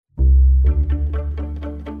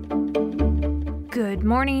Good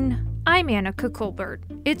morning. I'm Annika Colbert.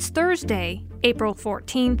 It's Thursday, April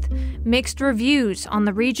 14th. Mixed reviews on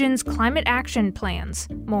the region's climate action plans.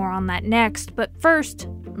 More on that next, but first,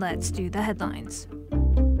 let's do the headlines.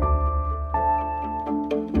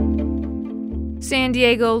 San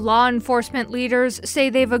Diego law enforcement leaders say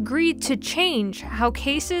they've agreed to change how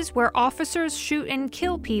cases where officers shoot and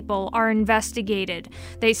kill people are investigated.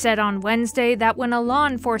 They said on Wednesday that when a law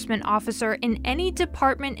enforcement officer in any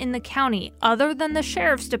department in the county other than the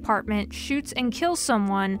sheriff's department shoots and kills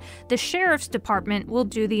someone, the sheriff's department will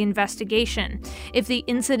do the investigation. If the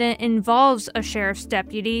incident involves a sheriff's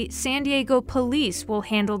deputy, San Diego police will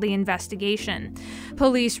handle the investigation.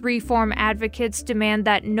 Police reform advocates demand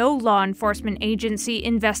that no law enforcement agency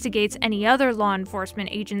investigates any other law enforcement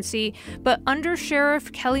agency, but Under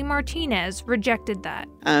Sheriff Kelly Martinez rejected that.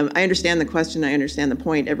 I understand the question. I understand the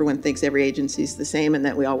point. Everyone thinks every agency is the same and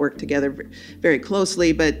that we all work together very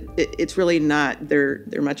closely, but it's really not. They're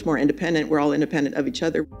much more independent. We're all independent of each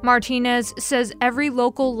other. Martinez says every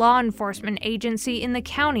local law enforcement agency in the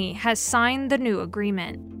county has signed the new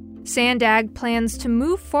agreement. SANDAG plans to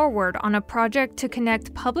move forward on a project to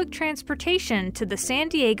connect public transportation to the San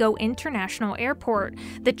Diego International Airport.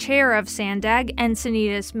 The chair of SANDAG,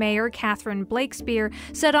 Encinitas Mayor Catherine Blakespear,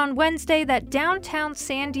 said on Wednesday that downtown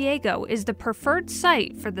San Diego is the preferred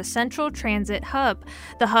site for the Central Transit Hub.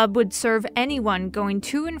 The hub would serve anyone going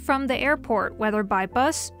to and from the airport, whether by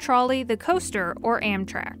bus, trolley, the coaster, or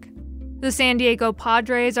Amtrak. The San Diego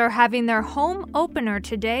Padres are having their home opener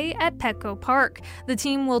today at Petco Park. The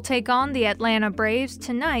team will take on the Atlanta Braves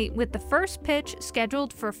tonight with the first pitch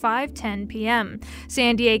scheduled for 5:10 p.m.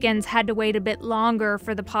 San Diegans had to wait a bit longer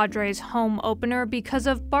for the Padres' home opener because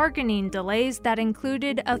of bargaining delays that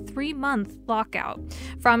included a 3-month lockout.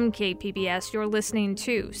 From KPBS, you're listening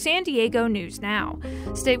to San Diego News Now.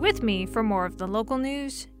 Stay with me for more of the local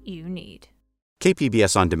news you need.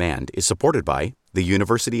 KPBS On Demand is supported by the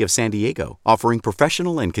University of San Diego, offering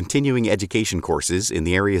professional and continuing education courses in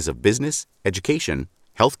the areas of business, education,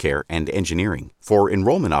 healthcare, and engineering. For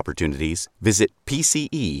enrollment opportunities, visit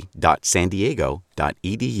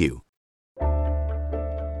pce.sandiego.edu.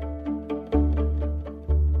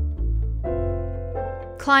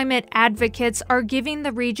 Climate advocates are giving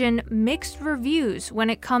the region mixed reviews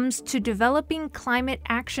when it comes to developing climate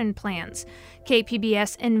action plans.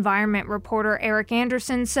 KPBS environment reporter Eric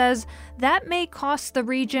Anderson says that may cost the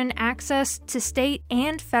region access to state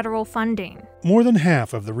and federal funding. More than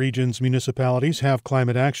half of the region's municipalities have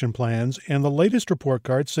climate action plans, and the latest report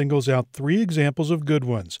card singles out 3 examples of good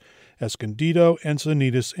ones: Escondido,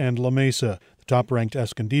 Encinitas, and La Mesa. The top-ranked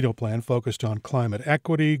Escondido plan focused on climate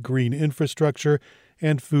equity, green infrastructure,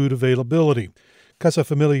 and food availability. Casa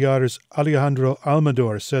Familiar's Alejandro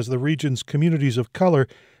Almador says the region's communities of color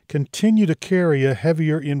continue to carry a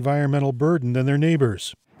heavier environmental burden than their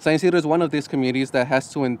neighbors. San Isidro is one of these communities that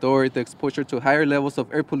has to endure the exposure to higher levels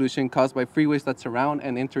of air pollution caused by freeways that surround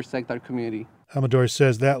and intersect our community. Almador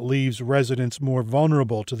says that leaves residents more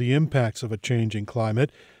vulnerable to the impacts of a changing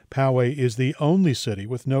climate. Poway is the only city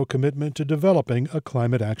with no commitment to developing a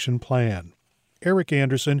climate action plan. Eric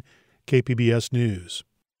Anderson, KPBS News.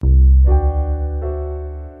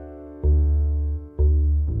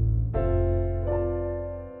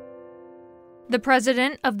 The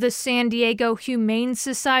president of the San Diego Humane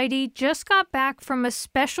Society just got back from a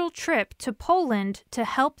special trip to Poland to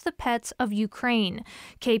help the pets of Ukraine.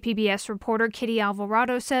 KPBS reporter Kitty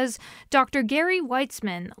Alvarado says Dr. Gary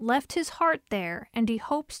Weitzman left his heart there, and he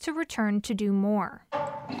hopes to return to do more.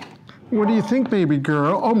 What do you think, baby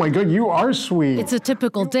girl? Oh my God, you are sweet. It's a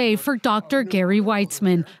typical day for Dr. Gary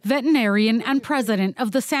Weitzman, veterinarian and president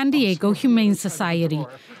of the San Diego Humane Society.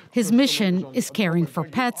 His mission is caring for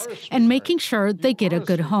pets and making sure they get a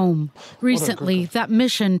good home. Recently, that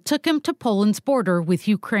mission took him to Poland's border with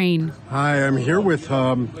Ukraine. Hi, I'm here with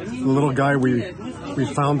the little guy we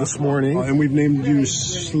found this morning, and we've named you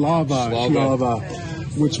Slava,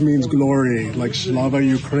 which means glory, like Slava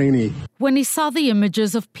Ukraini. When he saw the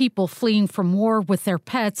images of people fleeing from war with their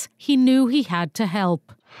pets, he knew he had to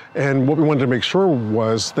help. And what we wanted to make sure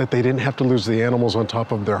was that they didn't have to lose the animals on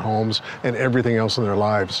top of their homes and everything else in their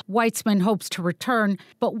lives. Weitzman hopes to return,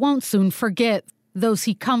 but won't soon forget those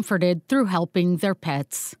he comforted through helping their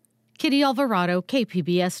pets. Kitty Alvarado,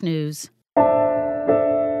 KPBS News.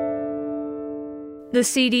 The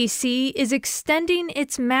CDC is extending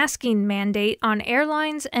its masking mandate on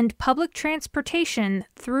airlines and public transportation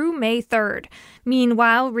through May 3rd.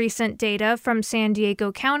 Meanwhile, recent data from San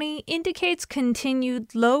Diego County indicates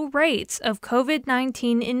continued low rates of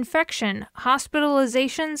COVID-19 infection,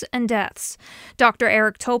 hospitalizations, and deaths. Dr.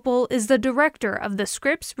 Eric Topol is the director of the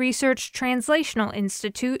Scripps Research Translational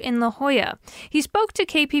Institute in La Jolla. He spoke to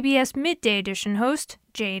KPBS Midday Edition host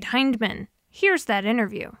Jade Hindman. Here's that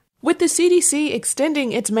interview. With the CDC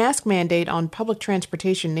extending its mask mandate on public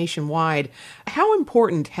transportation nationwide, how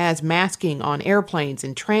important has masking on airplanes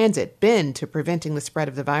and transit been to preventing the spread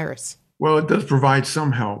of the virus? Well, it does provide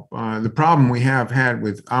some help. The problem we have had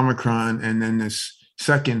with Omicron and then this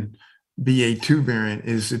second BA2 variant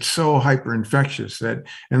is it's so hyper-infectious that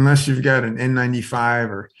unless you've got an N95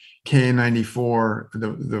 or KN94,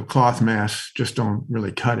 the cloth masks just don't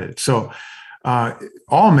really cut it. So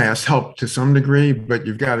all masks help to some degree, but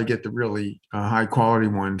you've got to get the really high quality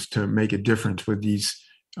ones to make a difference with these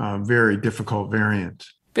very difficult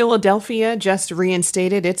variants. Philadelphia just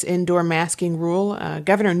reinstated its indoor masking rule.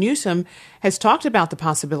 Governor Newsom has talked about the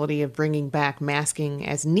possibility of bringing back masking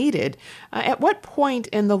as needed. At what point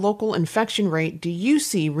in the local infection rate do you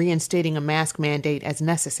see reinstating a mask mandate as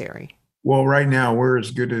necessary? Well, right now, we're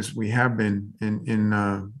as good as we have been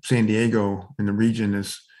in San Diego, in the region,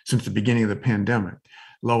 since the beginning of the pandemic.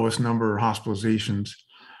 Lowest number of hospitalizations.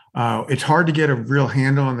 It's hard to get a real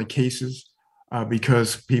handle on the cases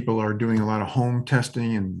because people are doing a lot of home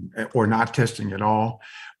testing or not testing at all.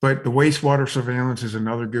 But the wastewater surveillance is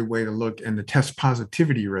another good way to look, and the test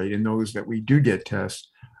positivity rate in those that we do get tests,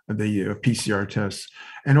 the PCR tests.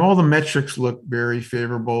 And all the metrics look very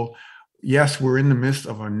favorable. Yes, we're in the midst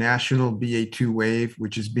of a national BA2 wave,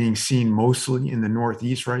 which is being seen mostly in the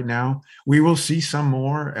Northeast right now. We will see some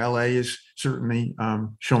more. LA is certainly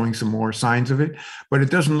showing some more signs of it, but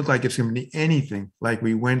it doesn't look like it's going to be anything like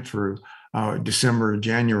we went through December,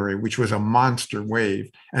 January, which was a monster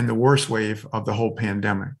wave and the worst wave of the whole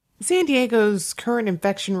pandemic. San Diego's current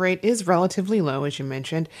infection rate is relatively low, as you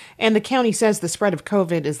mentioned, and the county says the spread of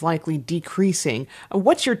COVID is likely decreasing.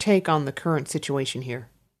 What's your take on the current situation here?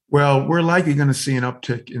 Well, we're likely going to see an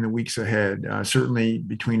uptick in the weeks ahead. Certainly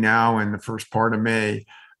between now and the first part of May,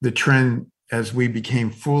 the trend as we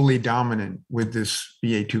became fully dominant with this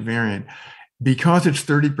BA2 variant, because it's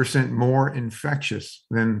 30% more infectious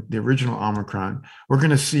than the original Omicron, we're going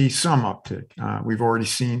to see some uptick. We've already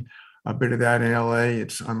seen a bit of that in LA.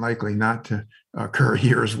 It's unlikely not to occur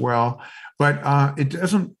here as well, but it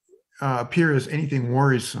doesn't appear as anything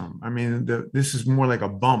worrisome. I mean, this is more like a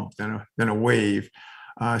bump than a wave.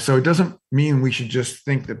 So it doesn't mean we should just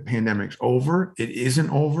think the pandemic's over. It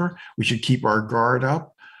isn't over. We should keep our guard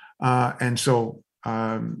up. And so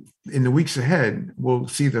in the weeks ahead, we'll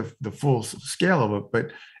see the full scale of it,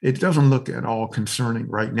 but it doesn't look at all concerning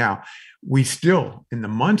right now. We still, in the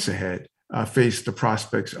months ahead, face the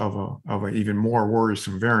prospects of an even more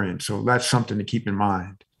worrisome variant. So that's something to keep in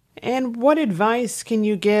mind. And what advice can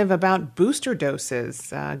you give about booster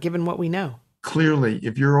doses, given what we know? Clearly,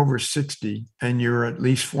 if you're over 60 and you're at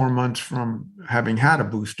least 4 months from having had a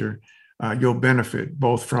booster, you'll benefit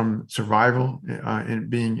both from survival and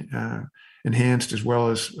being enhanced as well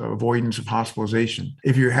as avoidance of hospitalization.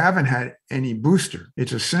 If you haven't had any booster,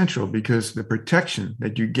 it's essential because the protection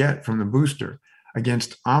that you get from the booster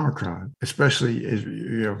against Omicron, especially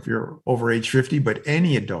if you're over age 50, but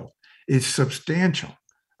any adult, is substantial.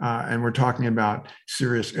 And we're talking about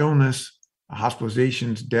serious illness,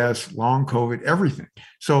 hospitalizations, deaths, long COVID, everything.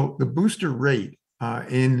 So the booster rate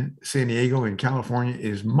in San Diego and California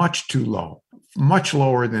is much too low, much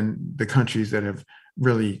lower than the countries that have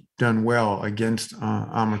really done well against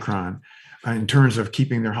Omicron in terms of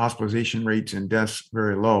keeping their hospitalization rates and deaths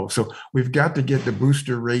very low. So we've got to get the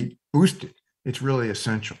booster rate boosted. It's really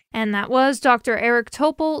essential. And that was Dr. Eric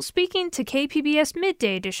Topol speaking to KPBS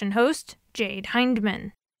Midday Edition host Jade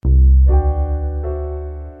Hindman.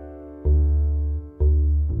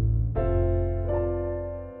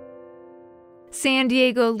 San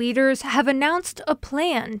Diego leaders have announced a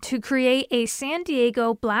plan to create a San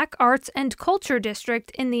Diego Black Arts and Culture District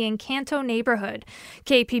in the Encanto neighborhood.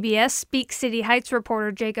 KPBS Speak City Heights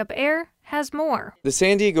reporter Jacob Ayer has more. The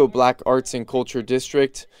San Diego Black Arts and Culture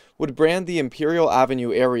District would brand the Imperial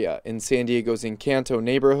Avenue area in San Diego's Encanto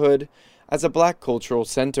neighborhood as a Black cultural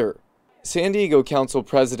center. San Diego Council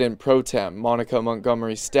President Pro Tem Monica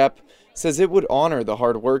Montgomery Stepp says it would honor the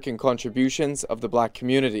hard work and contributions of the Black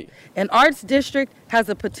community. An arts district has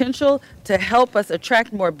the potential to help us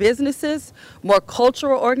attract more businesses, more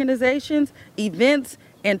cultural organizations, events,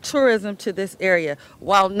 and tourism to this area,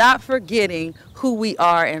 while not forgetting who we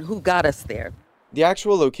are and who got us there. The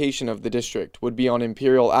actual location of the district would be on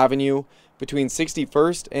Imperial Avenue between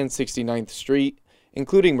 61st and 69th Street,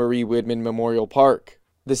 including Marie Widman Memorial Park.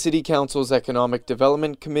 The City Council's Economic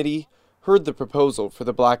Development Committee heard the proposal for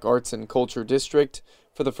the Black Arts and Culture District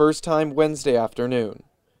for the first time Wednesday afternoon.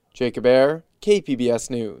 Jacob Ayer, KPBS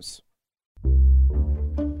News.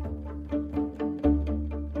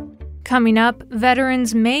 Coming up,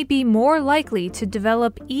 veterans may be more likely to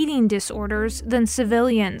develop eating disorders than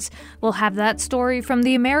civilians. We'll have that story from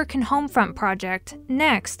the American Homefront Project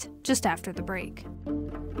next, just after the break.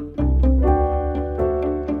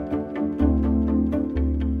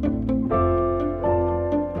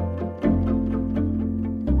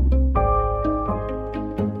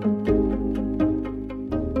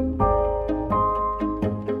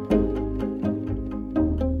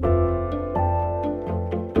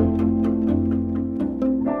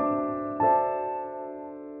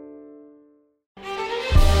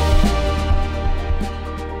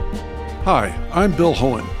 Hi, I'm Bill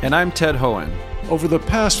Hohen. And I'm Ted Hohen. Over the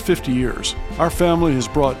past 50 years, our family has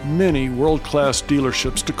brought many world-class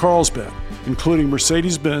dealerships to Carlsbad, including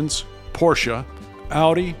Mercedes-Benz, Porsche,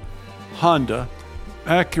 Audi, Honda,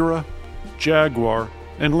 Acura, Jaguar,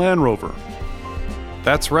 and Land Rover.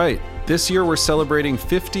 That's right. This year we're celebrating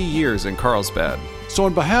 50 years in Carlsbad. So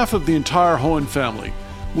on behalf of the entire Hohen family,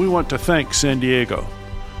 we want to thank San Diego.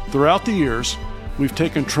 Throughout the years, we've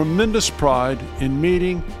taken tremendous pride in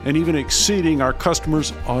meeting and even exceeding our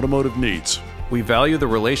customers' automotive needs. We value the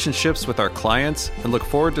relationships with our clients and look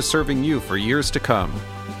forward to serving you for years to come.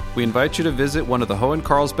 We invite you to visit one of the Hohen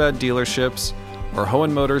Carlsbad dealerships or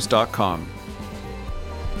hohenmotors.com.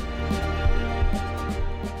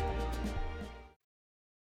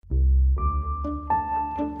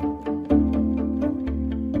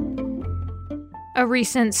 A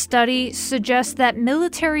recent study suggests that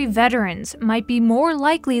military veterans might be more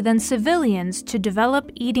likely than civilians to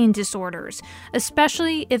develop eating disorders,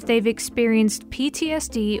 especially if they've experienced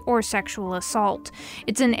PTSD or sexual assault.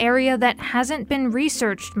 It's an area that hasn't been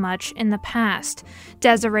researched much in the past.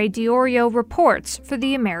 Desiree Diorio reports for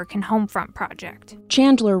the American Homefront Project.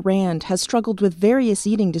 Chandler Rand has struggled with various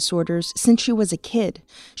eating disorders since she was a kid.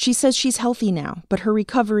 She says she's healthy now, but her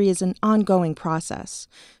recovery is an ongoing process.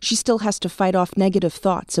 She still has to fight off negative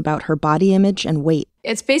thoughts about her body image and weight.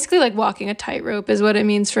 It's basically like walking a tightrope is what it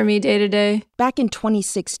means for me day to day. Back in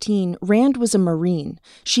 2016, Rand was a Marine.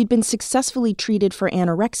 She'd been successfully treated for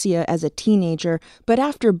anorexia as a teenager, but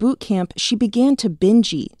after boot camp, she began to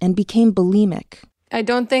binge eat and became bulimic. I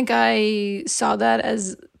don't think I saw that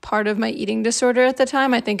as part of my eating disorder at the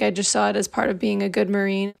time. I think I just saw it as part of being a good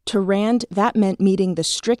Marine. To Rand, that meant meeting the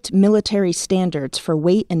strict military standards for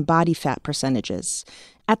weight and body fat percentages.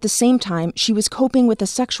 At the same time, she was coping with a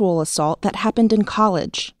sexual assault that happened in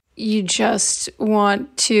college. You just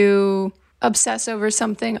want to obsess over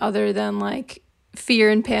something other than like fear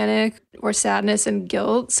and panic or sadness and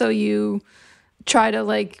guilt. So you try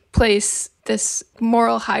to place this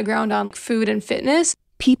moral high ground on food and fitness.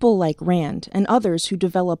 People like Rand and others who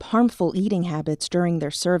develop harmful eating habits during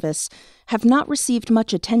their service have not received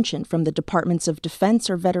much attention from the Departments of Defense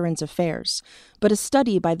or Veterans Affairs. But a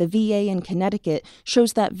study by the VA in Connecticut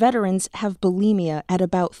shows that veterans have bulimia at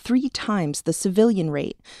about 3 times the civilian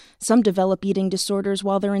rate. Some develop eating disorders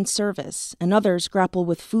while they're in service, and others grapple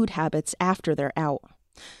with food habits after they're out.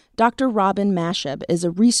 Dr. Robin Masheb is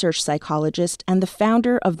a research psychologist and the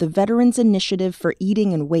founder of the Veterans Initiative for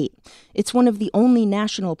Eating and Weight. It's one of the only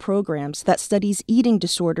national programs that studies eating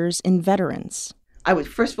disorders in veterans. I was,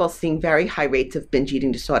 first of all, seeing very high rates of binge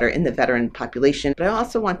eating disorder in the veteran population, but I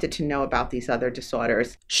also wanted to know about these other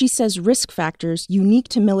disorders. She says risk factors unique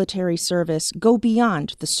to military service go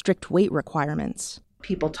beyond the strict weight requirements.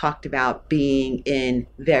 People talked about being in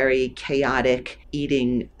very chaotic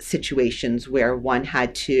eating situations where one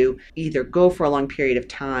had to either go for a long period of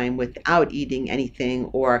time without eating anything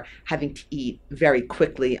or having to eat very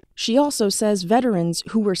quickly. She also says veterans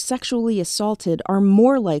who were sexually assaulted are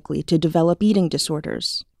more likely to develop eating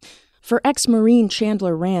disorders. For ex-Marine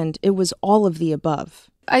Chandler Rand, it was all of the above.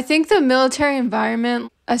 I think the military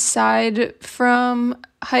environment, aside from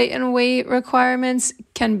height and weight requirements,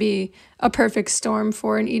 can be a perfect storm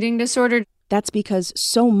for an eating disorder. That's because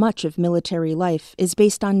so much of military life is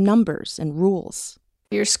based on numbers and rules.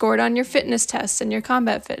 You're scored on your fitness tests and your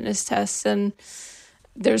combat fitness tests, and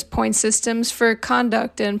there's point systems for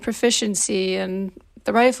conduct and proficiency and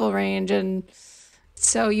the rifle range, and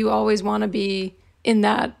so you always want to be in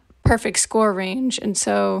that perfect score range. And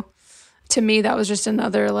so to me, that was just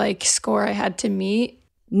another score I had to meet.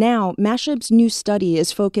 Now, Mashab's new study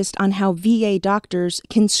is focused on how VA doctors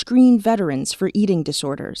can screen veterans for eating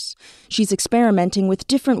disorders. She's experimenting with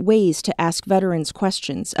different ways to ask veterans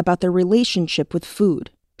questions about their relationship with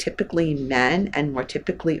food. Typically men, and more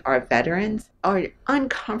typically our veterans, are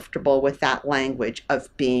uncomfortable with that language of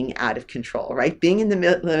being out of control, right? Being in the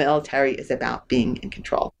military is about being in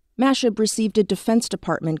control. Mashab received a Defense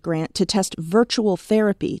Department grant to test virtual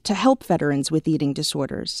therapy to help veterans with eating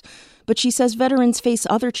disorders. But she says veterans face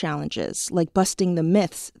other challenges, like busting the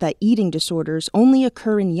myths that eating disorders only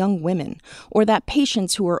occur in young women, or that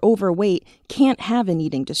patients who are overweight can't have an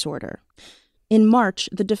eating disorder. In March,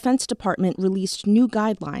 the Defense Department released new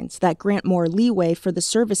guidelines that grant more leeway for the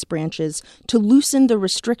service branches to loosen the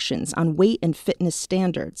restrictions on weight and fitness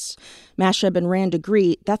standards. Mashab and Rand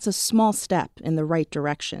agree that's a small step in the right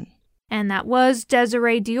direction. And that was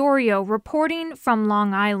Desiree Diorio reporting from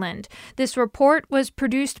Long Island. This report was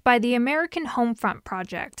produced by the American Homefront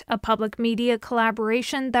Project, a public media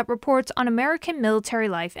collaboration that reports on American military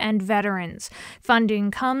life and veterans. Funding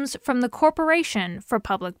comes from the Corporation for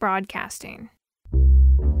Public Broadcasting.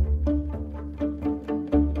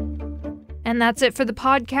 And that's it for the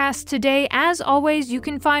podcast today. As always, you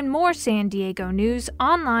can find more San Diego news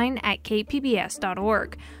online at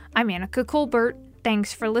kpbs.org. I'm Annika Colbert.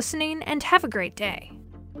 Thanks for listening and have a great day.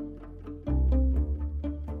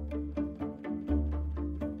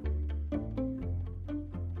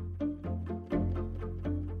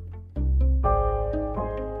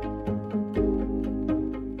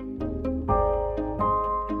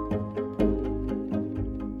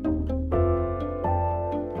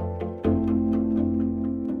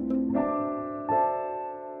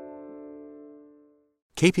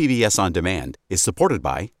 KPBS On Demand is supported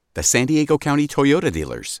by the San Diego County Toyota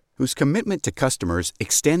dealers, whose commitment to customers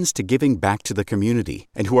extends to giving back to the community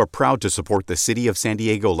and who are proud to support the City of San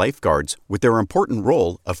Diego lifeguards with their important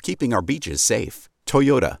role of keeping our beaches safe.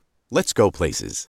 Toyota, let's go places.